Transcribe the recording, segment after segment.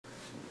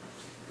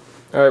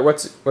Alright,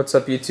 what's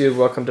up YouTube?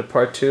 Welcome to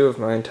part 2 of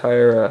my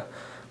entire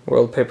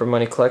world paper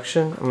money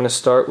collection. I'm going to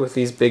start with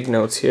these big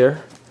notes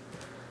here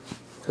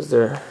because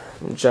they're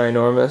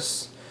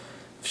ginormous.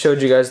 I've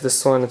showed you guys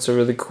this one. It's a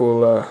really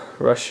cool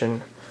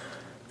Russian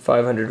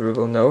 500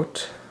 ruble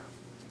note.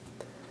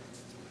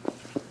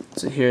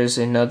 So here's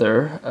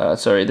another,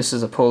 this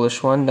is a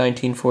Polish one,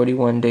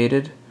 1941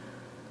 dated,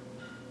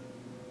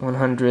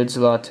 100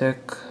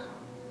 zlotek.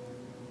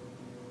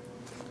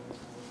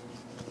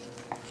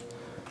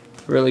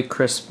 Really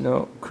crisp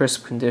note,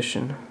 crisp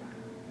condition.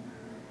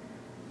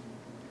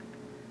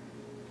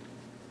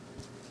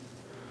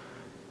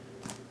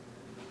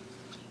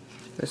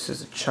 This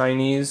is a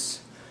Chinese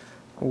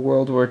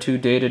World War II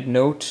dated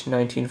note,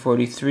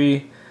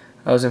 1943.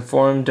 I was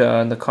informed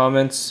in the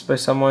comments by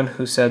someone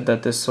who said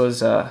that this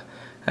was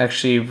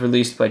actually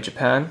released by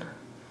Japan.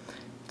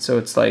 So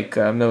it's like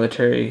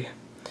military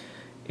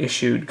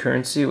issued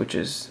currency, which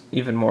is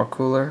even more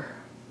cooler.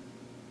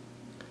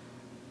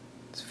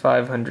 It's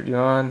 500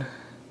 yuan.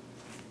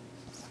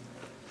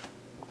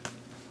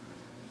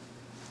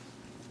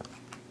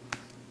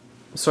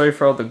 Sorry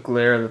for all the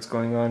glare that's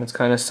going on. It's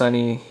kind of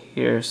sunny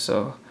here,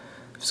 so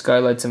I have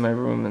skylights in my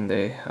room and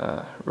they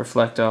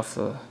reflect off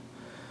the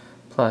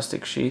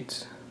plastic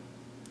sheets.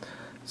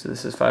 So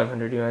this is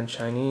 500 yuan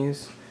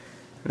Chinese.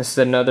 And this is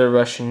another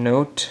Russian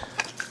note,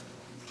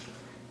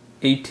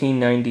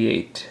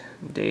 1898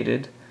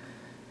 dated.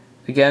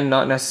 Again,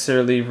 not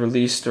necessarily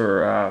released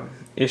or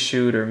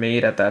issued or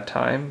made at that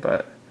time,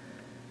 but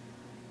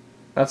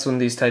that's when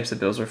these types of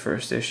bills were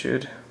first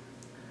issued.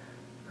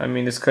 I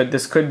mean, this could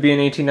be an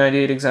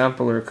 1898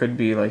 example, or it could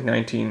be like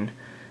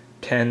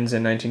 1910s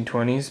and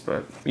 1920s,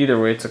 but either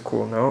way, it's a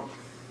cool note.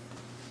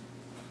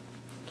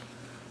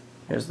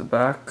 Here's the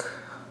back.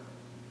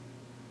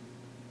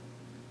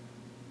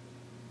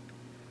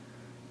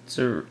 It's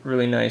a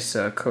really nice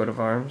coat of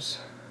arms.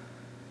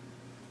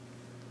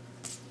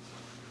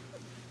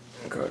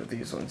 Go to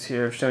these ones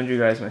here. I've shown you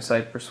guys my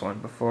Cyprus one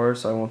before,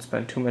 so I won't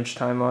spend too much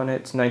time on it.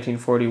 It's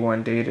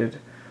 1941 dated.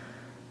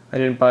 I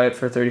didn't buy it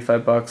for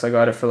 35 bucks. I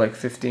got it for like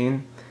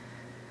 15.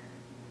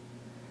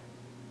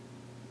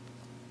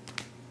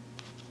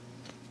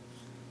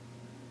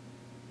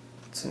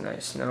 It's a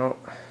nice note.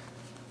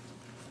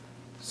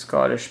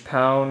 Scottish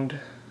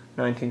pound,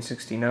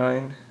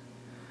 1969.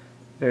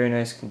 Very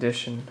nice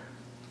condition.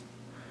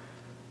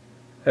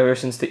 Ever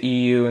since the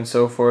EU and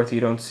so forth, you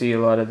don't see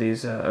a lot of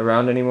these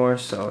around anymore,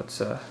 so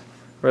it's a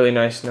really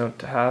nice note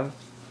to have.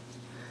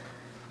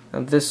 Now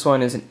this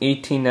one is an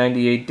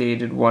 1898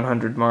 dated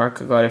 100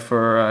 mark. I got it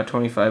for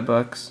 25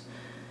 bucks.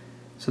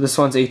 So this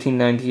one's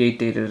 1898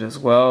 dated as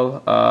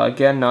well.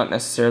 Again, not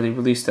necessarily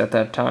released at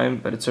that time,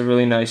 but it's a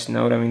really nice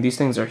note. I mean, these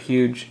things are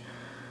huge,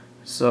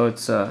 so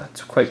it's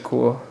quite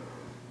cool.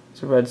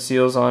 It's red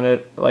seals on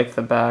it. I like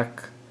the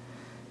back.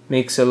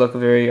 Makes it look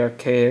very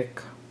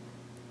archaic.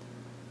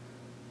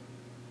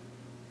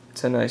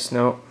 It's a nice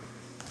note.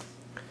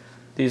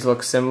 These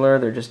look similar,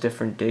 they're just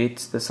different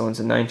dates. This one's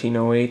a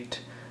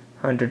 1908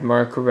 100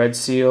 mark red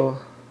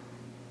seal.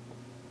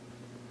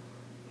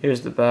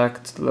 Here's the back,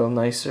 it's a little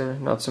nicer,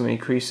 not so many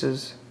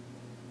creases.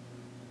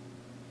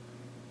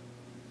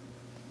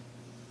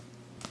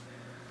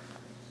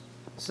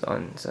 This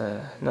one's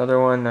another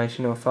one,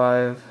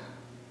 1905.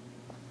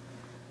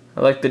 I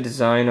like the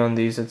design on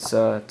these, it's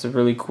a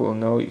really cool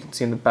note. You can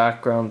see in the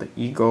background the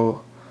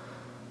eagle.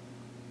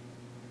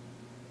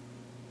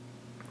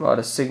 A lot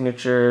of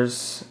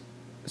signatures.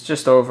 It's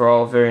just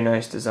overall a very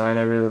nice design.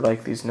 I really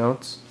like these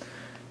notes.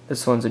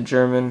 This one's a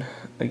German,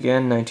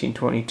 again,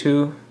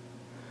 1922.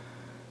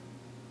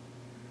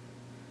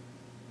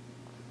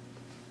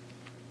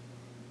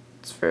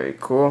 It's very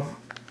cool.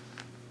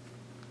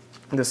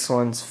 This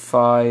one's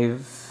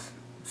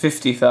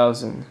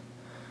 50,000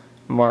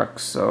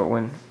 marks, so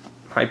when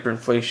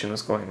hyperinflation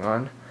was going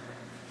on.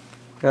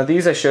 Now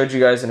these I showed you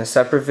guys in a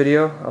separate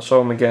video. I'll show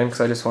them again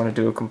because I just want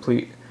to do a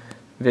complete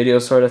video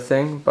sort of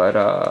thing, but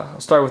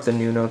I'll start with the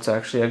new notes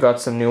actually. I got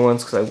some new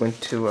ones because I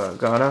went to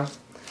Ghana.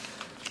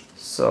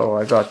 So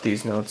I got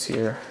these notes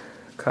here,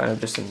 kind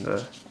of just in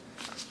the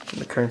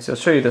currency. I'll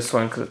show you this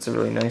one because it's a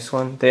really nice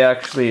one. They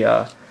actually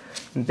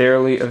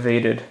barely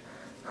evaded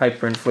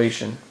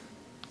hyperinflation.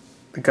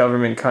 The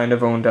government kind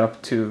of owned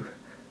up to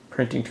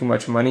printing too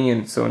much money,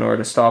 and so in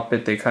order to stop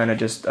it, they kind of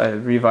just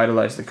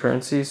revitalized the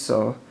currency.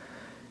 So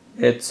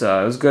it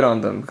was good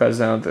on them because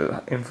now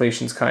the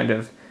inflation's kind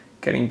of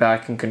getting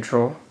back in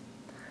control.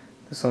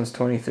 This one's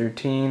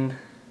 2013.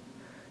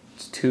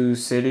 It's 2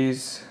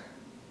 cities.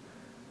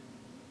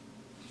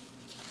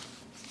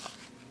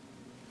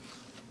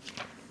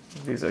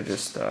 These are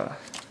just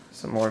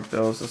some more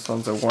bills. This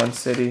one's a 1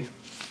 city.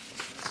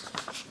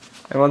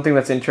 And one thing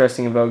that's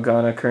interesting about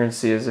Ghana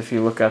currency is if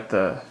you look at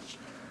the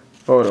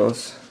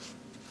photos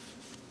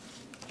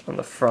on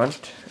the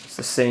front, it's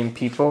the same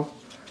people.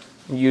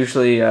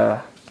 Usually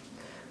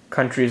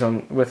countries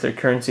with their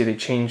currency, they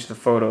change the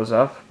photos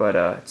up, but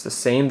it's the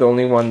same. The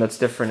only one that's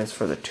different is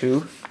for the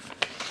 2.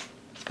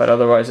 But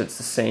otherwise it's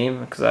the same,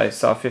 because I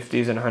saw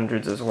 50s and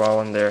 100s as well,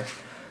 and they're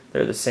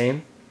the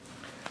same.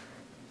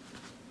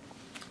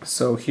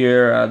 So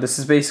here, this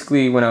is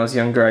basically when I was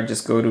younger, I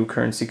just go to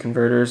currency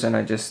converters and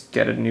I just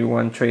get a new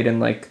one, trade in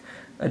like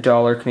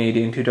 $1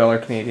 Canadian,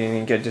 $2 Canadian,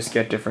 and just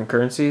get different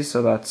currencies.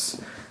 So that's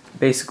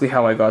basically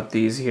how I got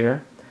these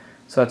here.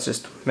 So that's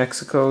just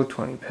Mexico,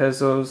 20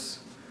 pesos,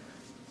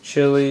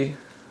 Chile,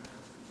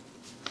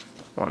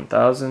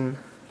 1,000,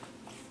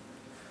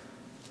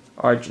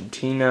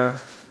 Argentina.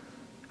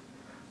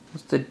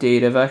 What's the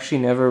date? I've actually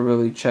never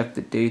really checked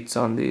the dates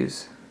on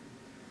these.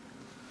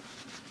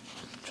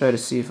 Try to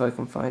see if I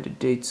can find a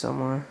date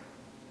somewhere.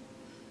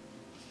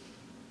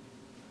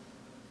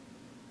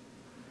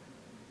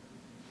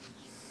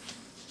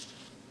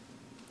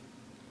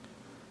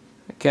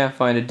 I can't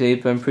find a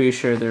date, but I'm pretty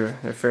sure they're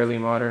fairly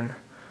modern.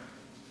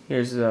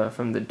 Here's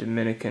from the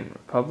Dominican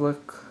Republic.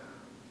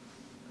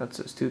 That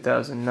says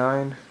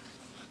 2009.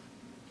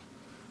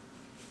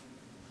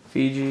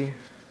 Fiji. It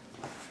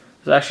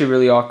was actually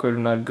really awkward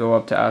when I'd go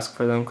up to ask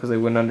for them because they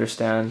wouldn't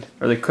understand,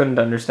 or they couldn't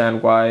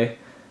understand why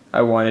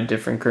I wanted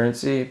different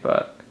currency,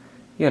 but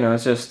you know,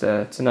 it's just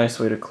it's a nice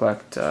way to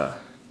collect. I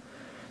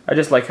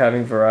just like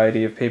having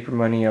variety of paper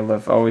money.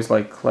 I've always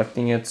liked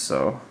collecting it,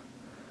 so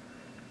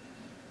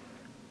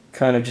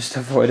kind of just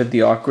avoided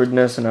the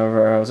awkwardness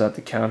whenever I was at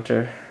the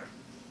counter.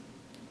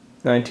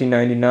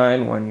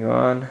 1999, 1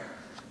 yuan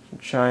from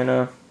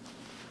China,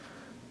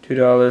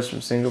 $2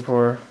 from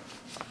Singapore.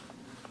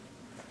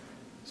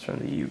 It's from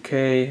the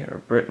UK or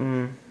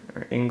Britain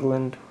or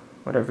England,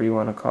 whatever you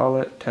want to call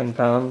it.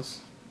 £10.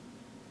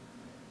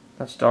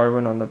 That's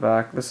Darwin on the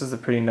back. This is a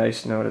pretty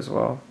nice note as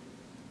well.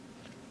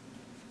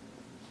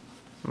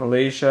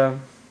 Malaysia,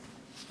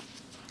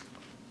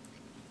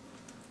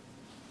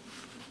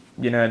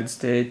 United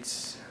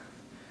States.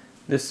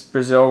 This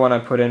Brazil one I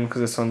put in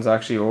because this one's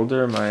actually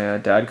older. My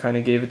dad kind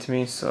of gave it to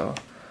me, so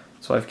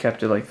I've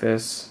kept it like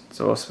this. It's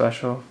a little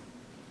special.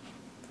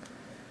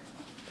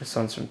 This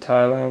one's from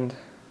Thailand,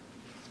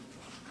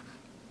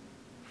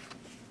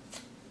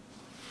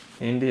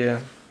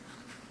 India.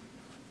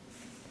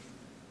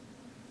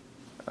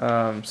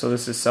 So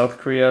this is South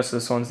Korea, so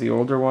this one's the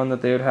older one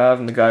that they would have,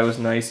 and the guy was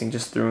nice and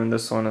just threw in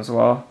this one as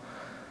well.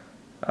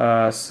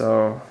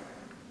 So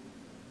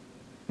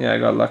yeah, I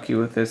got lucky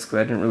with this because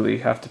I didn't really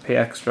have to pay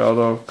extra,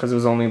 although because it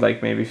was only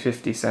like maybe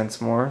 50 cents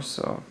more.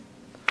 So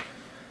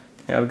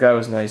yeah, the guy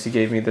was nice. He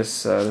gave me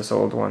this this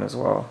old one as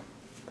well.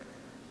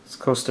 It's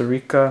Costa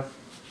Rica,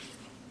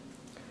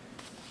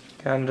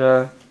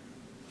 Canada.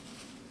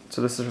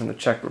 So this is from the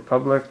Czech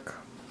Republic.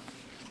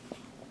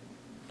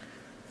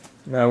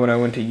 Now when I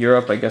went to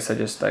Europe, I guess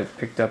I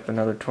picked up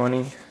another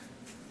 20.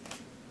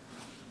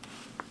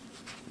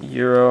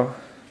 Euro.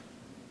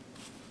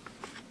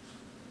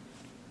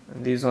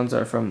 And these ones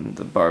are from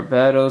the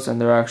Barbados,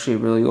 and they're actually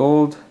really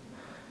old.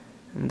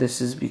 And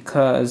this is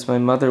because my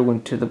mother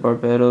went to the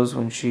Barbados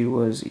when she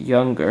was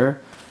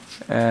younger,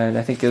 and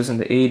I think it was in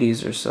the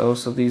 80s or so,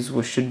 so these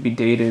should be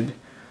dated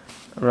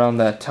around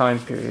that time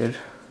period.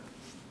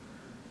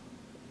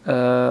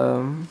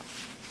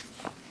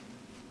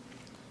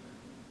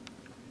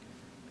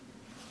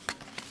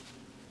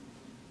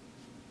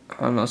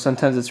 I don't know,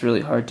 sometimes it's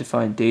really hard to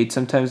find dates.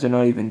 Sometimes they're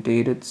not even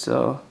dated,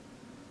 so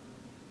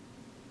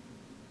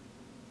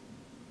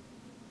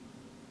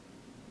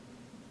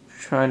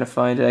trying to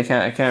find it. I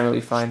can't really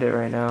find it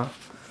right now.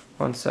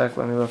 One sec,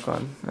 let me look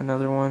on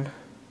another one.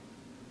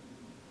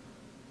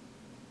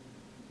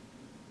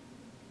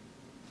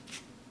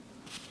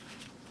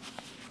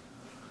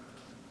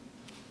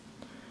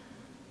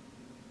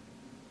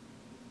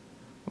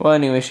 Well,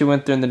 anyway, she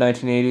went there in the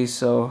 1980s,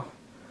 so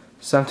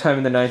sometime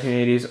in the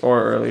 1980s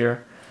or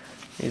earlier.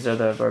 These are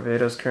the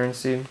Barbados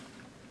currency.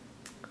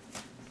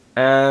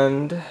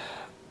 And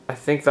I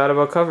think that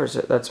about covers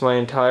it. That's my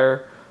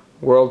entire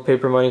world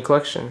paper money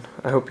collection.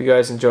 I hope you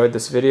guys enjoyed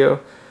this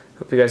video.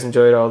 Hope you guys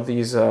enjoyed all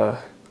these all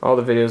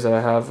the videos that I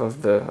have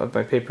of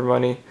my paper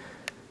money.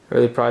 I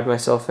really pride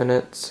myself in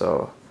it.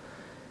 So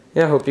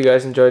yeah, hope you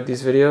guys enjoyed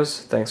these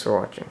videos. Thanks for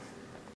watching.